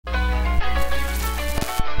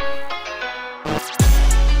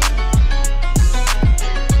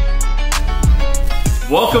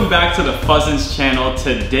Welcome back to the Fuzzins channel.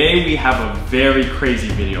 Today we have a very crazy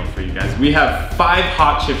video for you guys. We have 5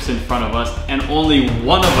 hot chips in front of us and only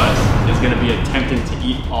one of us is gonna be attempting to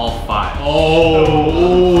eat all 5.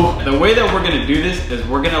 Oh! The way that we're gonna do this is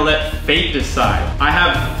we're gonna let fate decide. I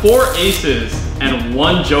have 4 aces and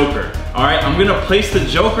 1 joker. All right, I'm gonna place the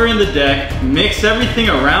joker in the deck, mix everything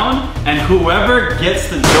around, and whoever gets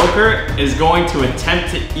the joker is going to attempt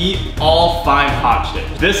to eat all 5 hot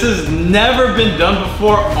chips. This has never been done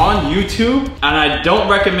before on YouTube, and I don't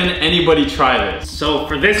recommend anybody try this. So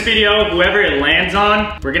for this video, whoever it lands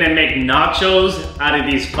on, we're gonna make nachos out of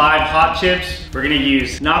these 5 hot chips. We're gonna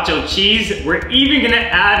use nacho cheese. We're even gonna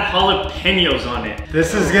add jalapenos on it.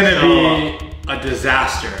 This is gonna be a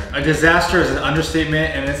disaster. A disaster is an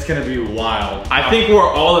understatement, and it's gonna be wild. I think we're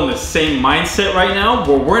all in the same mindset right now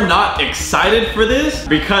where we're not excited for this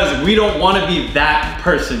because we don't want to be that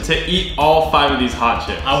person to eat all 5 of these hot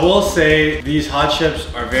chips. I will say these hot chips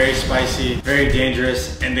are very spicy, very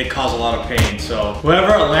dangerous, and they cause a lot of pain. So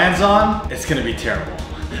whoever it lands on, it's gonna be terrible.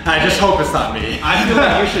 I just hope it's not me. I feel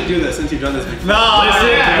like you should do this since you've done this before. No,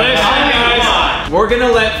 listen guys. We're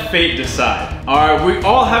gonna let fate decide. All right, we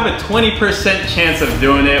all have a 20% chance of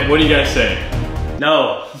doing it. What do you guys say?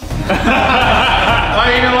 No. Oh,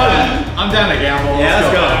 you know what? I'm down to gamble. Yeah,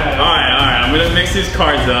 let's go. All right. I'm gonna mix these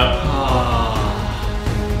cards up.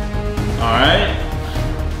 All right,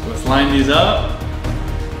 let's line these up.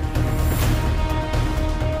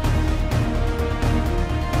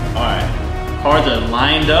 All right. Cards are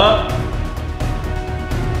lined up.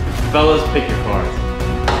 Fellas, pick your cards.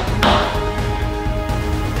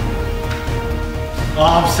 Oh,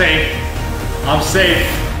 I'm safe. I'm safe.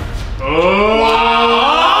 Oh!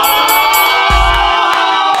 Wow.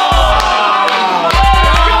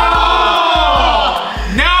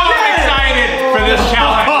 Now I'm excited for this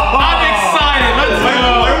challenge. I'm excited. Let's go.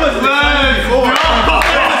 Where was this before?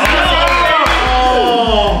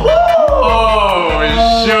 Oh,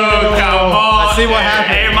 shoot, come on. Let's see what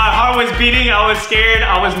happened. Hey, my heart was beating. I was scared.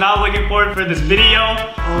 I was not looking forward for this video.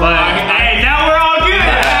 But hey, now we're all good.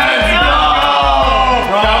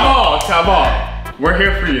 Come on. We're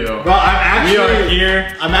here for you. Bro, we are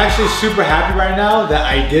here. I'm actually super happy right now that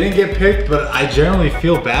I didn't get picked, but I generally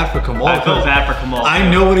feel bad for Kamal. I feel bad for Kamal. I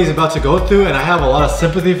know what he's about to go through, and I have a lot of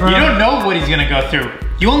sympathy for him. You don't know what he's gonna go through.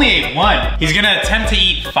 You only ate 1. He's gonna attempt to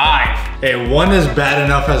eat 5. Hey, 1 is bad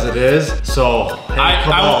enough as it is, so hey,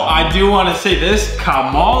 Kamal. I do want to say this.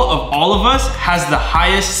 Kamal, of all of us, has the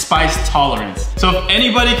highest spice tolerance. So if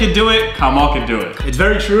anybody could do it, Kamal could do it. It's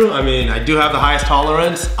very true. I mean, I do have the highest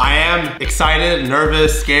tolerance. I am excited,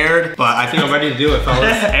 nervous, scared, but I think I'm ready to do it, fellas.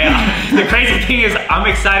 Yeah. The crazy thing is, I'm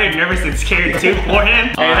excited, nervous, and scared too for him.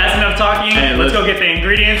 Hey, that's enough talking. Hey, let's go get the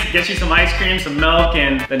ingredients, get you some ice cream, some milk,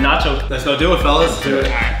 and the nacho. Let's go do it, fellas. Let's do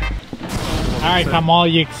it. All right, Kamal,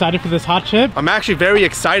 you excited for this hot chip? I'm actually very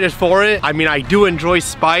excited for it. I mean, I do enjoy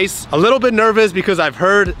spice. A little bit nervous because I've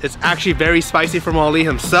heard it's actually very spicy from Ali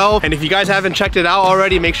himself. And if you guys haven't checked it out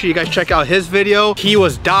already, make sure you guys check out his video. He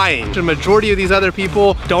was dying. The majority of these other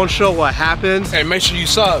people don't show what happens. Hey, make sure you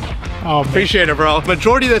sub. Oh, Appreciate it, bro.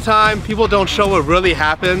 Majority of the time, people don't show what really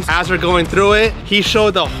happens as we're going through it. He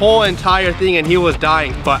showed the whole entire thing and he was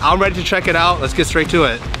dying. But I'm ready to check it out. Let's get straight to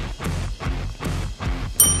it.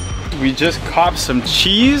 We just copped some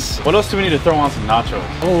cheese. What else do we need to throw on some nachos?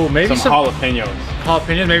 Oh, maybe some jalapenos.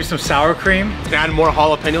 jalapenos, maybe some sour cream. Add more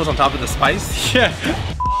jalapenos on top of the spice. Yeah.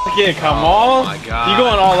 Yeah, Kamal. Oh my God. You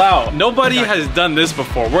going all out. Nobody has done this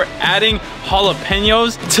before. We're adding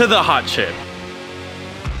jalapenos to the hot chip.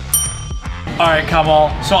 All right,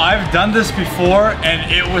 Kamal. So I've done this before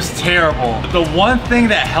and it was terrible. The one thing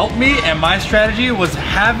that helped me and my strategy was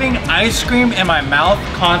having ice cream in my mouth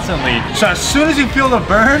constantly. So as soon as you feel the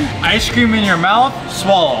burn, ice cream in your mouth,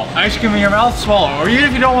 swallow. Ice cream in your mouth, swallow. Or even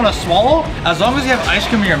if you don't want to swallow, as long as you have ice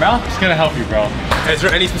cream in your mouth, it's gonna help you, bro. Is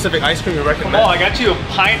there any specific ice cream you recommend? Oh, I got you a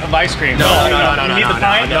pint of ice cream. No. You need the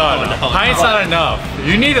pint? No. Pint's not enough.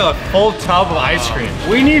 You need a full tub of ice cream.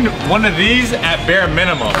 We need one of these at bare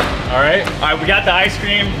minimum, all right? All right, we got the ice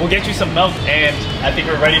cream. We'll get you some milk, and I think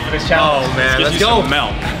we're ready for this challenge. Oh man, let's Get you go. some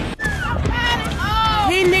milk.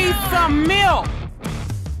 He needs some milk.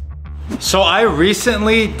 So I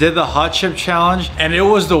recently did the hot chip challenge and it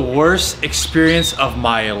was the worst experience of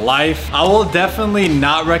my life. I will definitely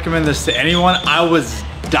not recommend this to anyone. I was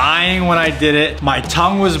dying when I did it. My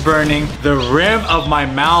tongue was burning. The rim of my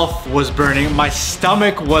mouth was burning. My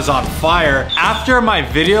stomach was on fire. After my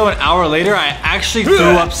video, an hour later, I actually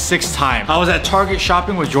threw up 6 times. I was at Target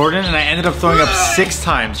shopping with Jordan and I ended up throwing up 6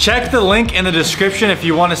 times. Check the link in the description if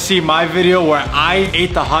you want to see my video where I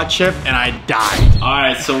ate the hot chip and I died. All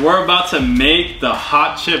right, so we're about to make the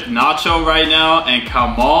hot chip nacho right now, and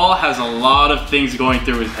Kamal has a lot of things going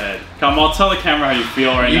through his head. Kamal, tell the camera how you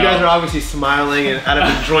feel right now. You guys are obviously smiling and out of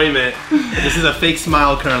enjoyment. This is a fake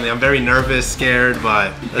smile currently. I'm very nervous, scared,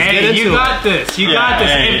 but let's get into it. You got this. You got this.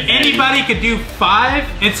 If anybody could do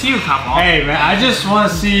 5, it's you, Kamal. Hey man, I just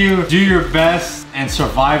want to see you do your best and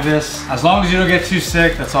survive this. As long as you don't get too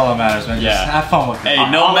sick, that's all that matters, man. Just have fun with it.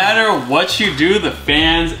 Hey, no matter what you do, the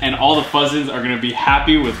fans and all the fuzzins are gonna be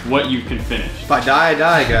happy with what you can finish. If I die, I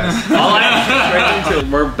die, guys.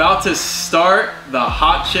 We're about to start the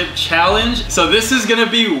hot chip challenge. So this is gonna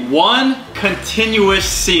be one continuous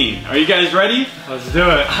scene. Are you guys ready? Let's do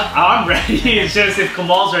it. I'm ready. It's just if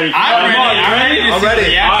Kamal's ready. I'm ready. You ready? I'm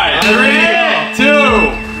ready. All right, 3, 2,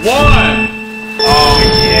 1. Oh,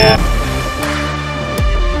 yeah.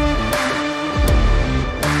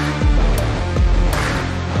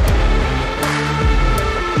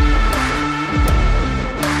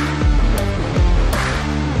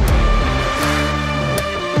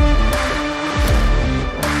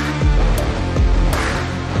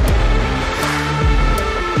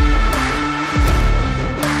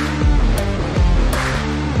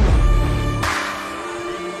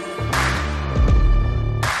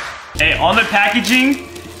 Hey, on the packaging,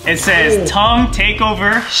 it says tongue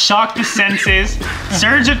takeover, shock the senses,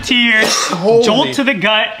 surge of tears, jolt to the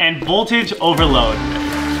gut, and voltage overload.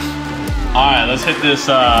 All right, let's hit this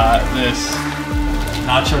this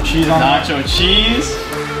Nacho cheese on nacho cheese.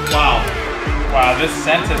 Wow. Wow, this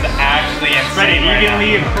scent is actually Spread it insane right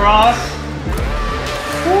evenly now. across.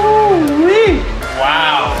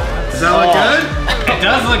 Wow. Does that look good? It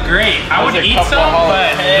does look great. I would There's a eat couple some,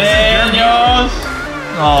 but this is your meal. jalapenos.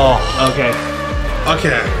 Oh. Okay.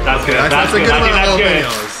 Okay. That's good. That's a good I think amount of that's good.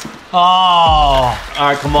 jalapenos. Oh. All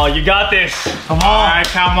right, Kamal, you got this. Come on. All right,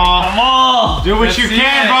 come on. Come on. Do what Let's you see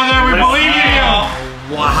can, it. brother. We Let's believe see in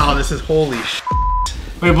you. Wow, this is holy sh**.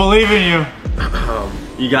 We believe in you.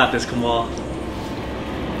 You got this, Kamal.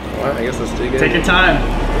 Well, I guess let's dig in. Take your time.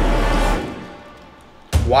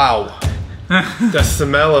 Wow. The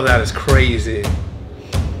smell of that is crazy.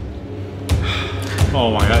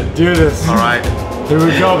 Oh my God. Do this. All right, Here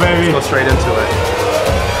we go, baby. let's go straight into it.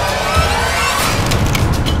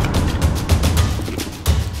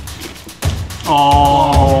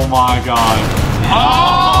 Oh my God.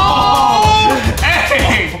 Oh!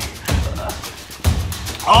 Hey!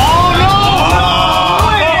 Oh no!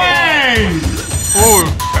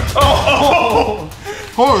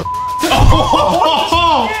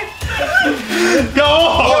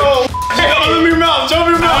 Go! Show me your mouth. Show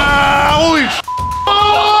me your mouth. Holy sh**.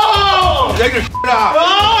 Oh! Take your out.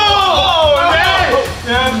 Oh!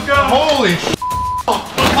 Let's go. Holy sh**.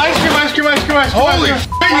 Ice cream, ice cream, ice cream, ice cream. Holy sh**. ice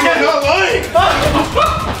cream. You got lying.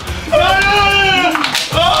 No.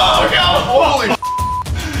 Oh, God. Holy sh**.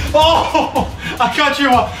 Oh! I got you.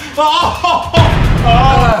 Oh!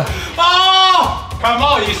 Come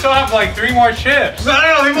on, you still have like 3 more chips. No,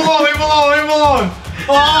 leave him alone, leave him alone, leave him alone.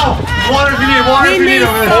 Oh! Water if you need, water if you need.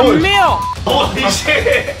 Holy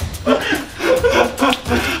shit!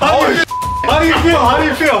 How do you feel? How do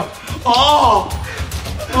you feel? Oh!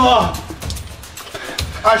 Oh!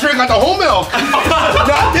 I should have got the whole milk.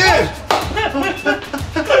 Not this.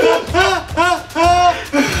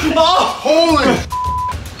 Oh! Holy sh**.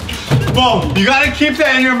 Boom! You gotta keep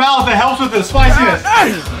that in your mouth. It helps with the spiciness.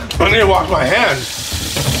 I need to wash my hands.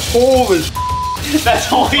 Holy sh**.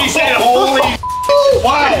 That's all he said. Holy sh**.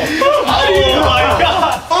 Wow. Oh my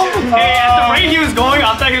God. Hey, at the rate he was going,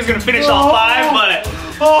 I thought he was gonna finish all 5, but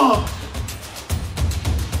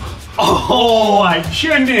oh my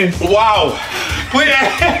goodness. Wow. Please.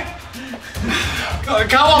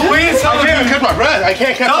 Come on, please. I can't catch my breath. I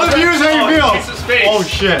can't catch Tell my the breath. viewers how you feel. Taste the space. Oh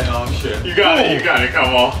shit. Oh shit. You got it. You got it.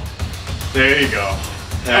 Come on. There you go.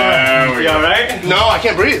 There we You go. alright? No, I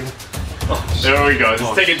can't breathe. There we go.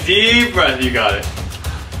 Just take a deep breath. You got it.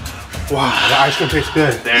 Wow, the ice cream tastes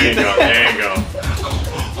good. There you go. There you go.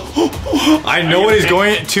 I know what he's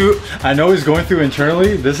going to. I know he's going through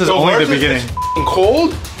internally. This is only the beginning.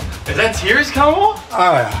 Cold? Is that tears, Kamal?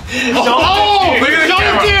 Oh, yeah. Oh! Look at the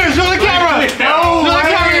camera! Show the camera! Show the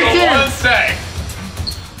camera! One sec.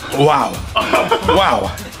 Wow.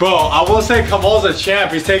 Wow. Bro, I will say Kamal's a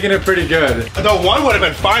champ. He's taking it pretty good. The 1 would have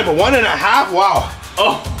been fine, but 1.5, wow.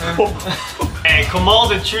 Oh. Hey,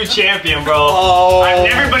 Kamal's a true champion, bro. Oh.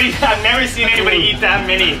 I've never seen anybody eat that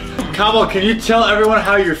many. Kamal, can you tell everyone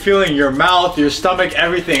how you're feeling? Your mouth, your stomach,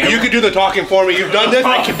 everything. You can do the talking for me. You've done this.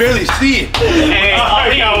 I can barely see. Hey,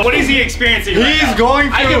 Ali, what is he experiencing right He's now? going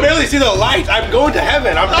through. I can barely see the lights. I'm going to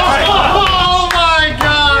heaven. I'm dying. Oh my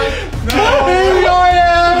God!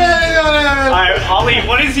 Alright, Ali,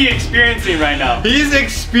 what is he experiencing right now? He's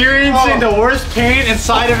experiencing the worst pain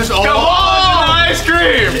inside of his own. Come on, ice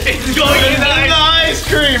cream. It's going in the ice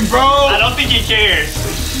cream, bro. I don't think he cares.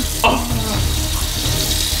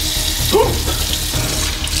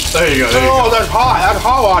 There you go. Oh, that's hot. That's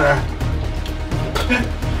hot water.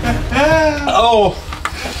 Oh,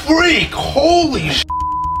 freak. Holy sh**.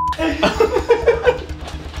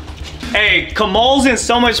 Hey, Kamal's in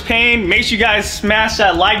so much pain. Make sure you guys smash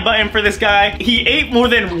that like button for this guy. He ate more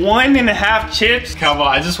than 1.5 chips. Come on,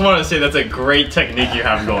 I just want to say that's a great technique you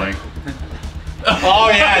have going. Oh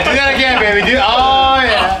yeah, do that again, baby. Oh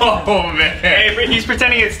yeah. Oh man. Hey, he's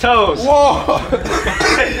pretending it's toast. Whoa.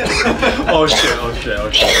 Oh shit. Oh shit. Oh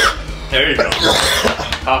shit. There you go.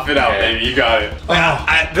 Cough it out, baby. You got it.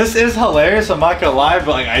 This is hilarious. I'm not gonna lie, but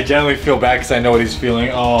like I genuinely feel bad because I know what he's feeling.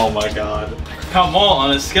 Oh my God. Come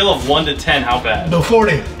on a scale of 1 to 10, how bad? No,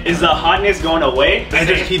 40. Is the hotness going away? I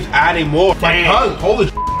just keep adding more. My Dang. tongue. Holy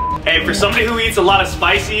sh**. Hey, for somebody who eats a lot of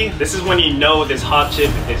spicy, this is when you know this hot chip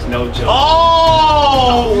is no joke.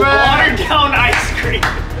 Oh man. Watered down ice cream.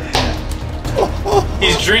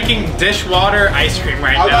 He's drinking dishwater ice cream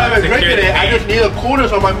right I'm now. not even to cure drinking the it. I pain. just need a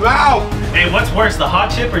coolness on my mouth. Hey, what's worse, the hot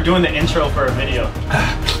chip or doing the intro for a video?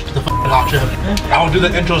 Hot chip. I will do the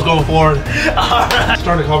intros going forward. Alright.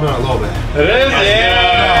 Starting to calm down a little bit. It is.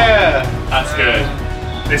 Yeah. That's good.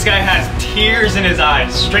 This guy has tears in his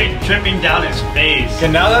eyes, straight dripping down his face.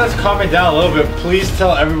 Okay, now that it's calming down a little bit, please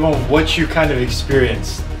tell everyone what you kind of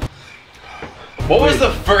experienced. What was the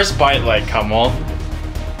first bite like, Kamal?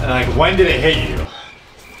 And like, when did it hit you?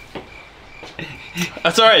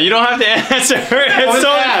 That's alright, you don't have to answer. It's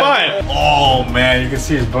totally fine. Oh man, you can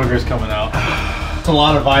see his boogers coming out. It's a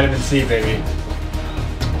lot of vitamin C, baby.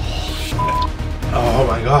 Oh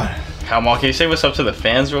my God. Kamal, can you say what's up to the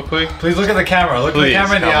fans real quick? Please look at the camera. Look Please, at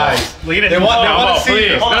the camera in the come on. eyes. Look at it. They want Kamal, to see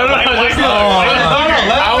please. you. Hold on, No, why- just why- look. No,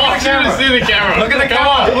 let I look want at the you to camera. see the camera. Look at the Come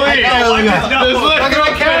on, camera. please. Hey, Look at Just look. Look at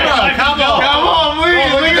the camera. Come on. Come on,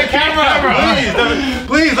 please. Look at the camera. Please.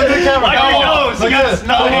 Please look at the camera. Wipe Come your on. nose. Look You at got this.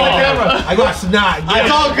 snot. Look at the camera. I got snot.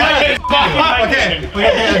 It's all good.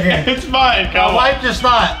 Okay. It's fine, come on. Wipe your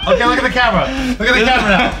snot. Okay, look at the camera. Look at the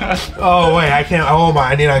camera now. Oh wait, I can't. Oh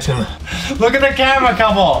my, I need ice cream. Look at the camera,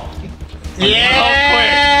 come on.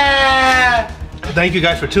 Yeah. Thank you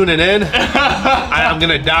guys for tuning in. I'm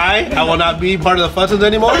gonna die. I will not be part of the Funsons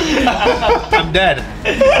anymore. I'm dead.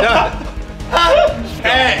 Done.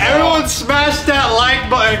 Hey, everyone smash that like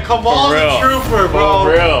button. Kamal's For a real. trooper, bro.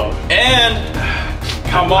 For real. And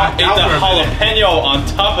Kamal ate out the for a minute. jalapeno on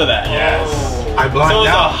top of that. Yes. I blacked So it was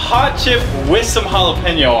a out. hot chip with some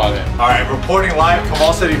jalapeno on it. All right, reporting live.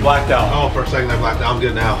 Kamal said he blacked out. Oh, for a second I blacked out. I'm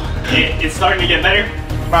good now. It's starting to get better.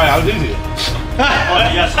 Alright, that was easy. Oh,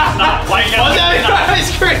 yes, it's not. Why you got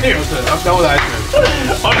Ice cream. I'm done with ice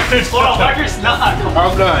cream. Hold on, wipe your snot.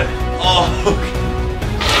 I'm done.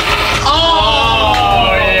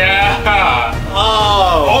 Oh yeah.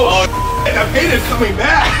 Oh, the pain is coming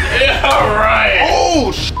back. Yeah, right.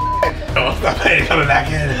 Oh, shit. The pain is coming back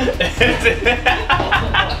in.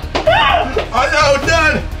 I'm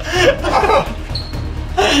done.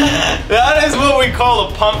 That is what we call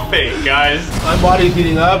a pump fake, guys. My body's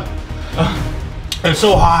heating up. It's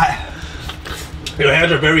so hot. Your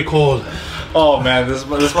hands are very cold. Oh man, this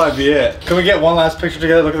might be it. Can we get one last picture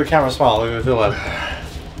together? Look at the camera, smile. Look at the left.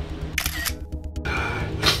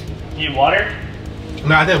 Need water?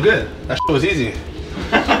 No, I think I'm good. That shit was easy.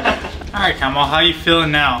 All right, Kamal, how you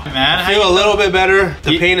feeling now, man? I feel a little bit better.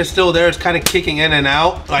 The pain is still there. It's kind of kicking in and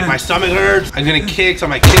out. Like my stomach hurts. I'm getting kicks on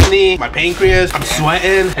my kidney, my pancreas. I'm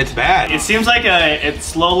sweating. It's bad. It seems like it's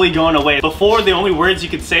slowly going away. Before, the only words you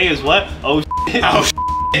could say is what? Oh, shit. Oh,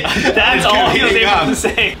 That's all he was able to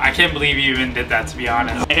say. I can't believe you even did that, to be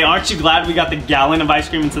honest. Hey, aren't you glad we got the gallon of ice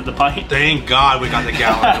cream instead of the pint? Thank God we got the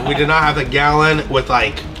gallon. We did not have the gallon with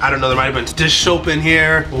like, I don't know, there might have been dish soap in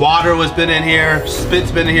here, water was been in here, spit's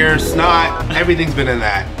been in here, snot, everything's been in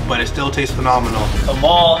that. but it still tastes phenomenal.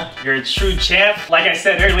 Kamal, you're a true champ. Like I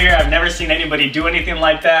said earlier, I've never seen anybody do anything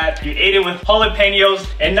like that. You ate it with jalapenos,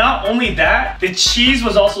 and not only that, the cheese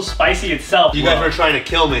was also spicy itself. You guys were trying to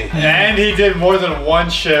kill me. And he did more than one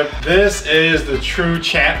chip. This is the true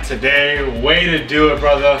champ today. Way to do it,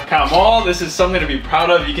 brother. Kamal, this is something to be proud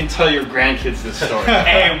of. You can tell your grandkids this story.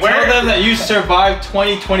 Hey, tell them that you survived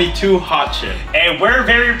 2022 hot chip. Hey, we're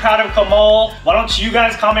very proud of Kamal. Why don't you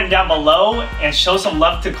guys comment down below and show some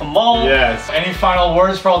love to Kamal? Yes. Any final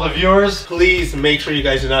words for all the viewers? Please make sure you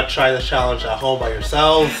guys do not try the challenge at home by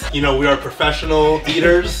yourselves. You know, we are professional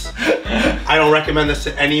eaters. I don't recommend this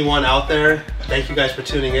to anyone out there. Thank you guys for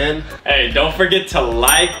tuning in. Hey, don't forget to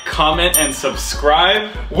like, comment, and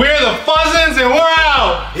subscribe. We're the Fuzzins and we're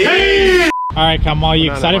out. Peace. All right, Kamal,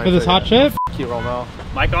 you excited for this hot chip? Keep rolling out.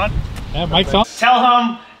 Mic on? Yeah, mic's on. Tell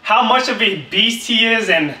him how much of a beast he is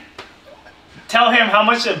and tell him how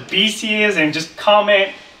much a beast he is and just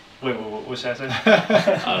comment. Wait, what should I say?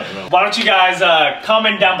 I don't know. Why don't you guys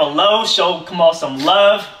comment down below, show Kamal some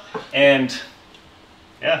love, and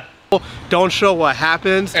yeah. Don't show what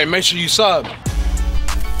happens. Hey, make sure you sub.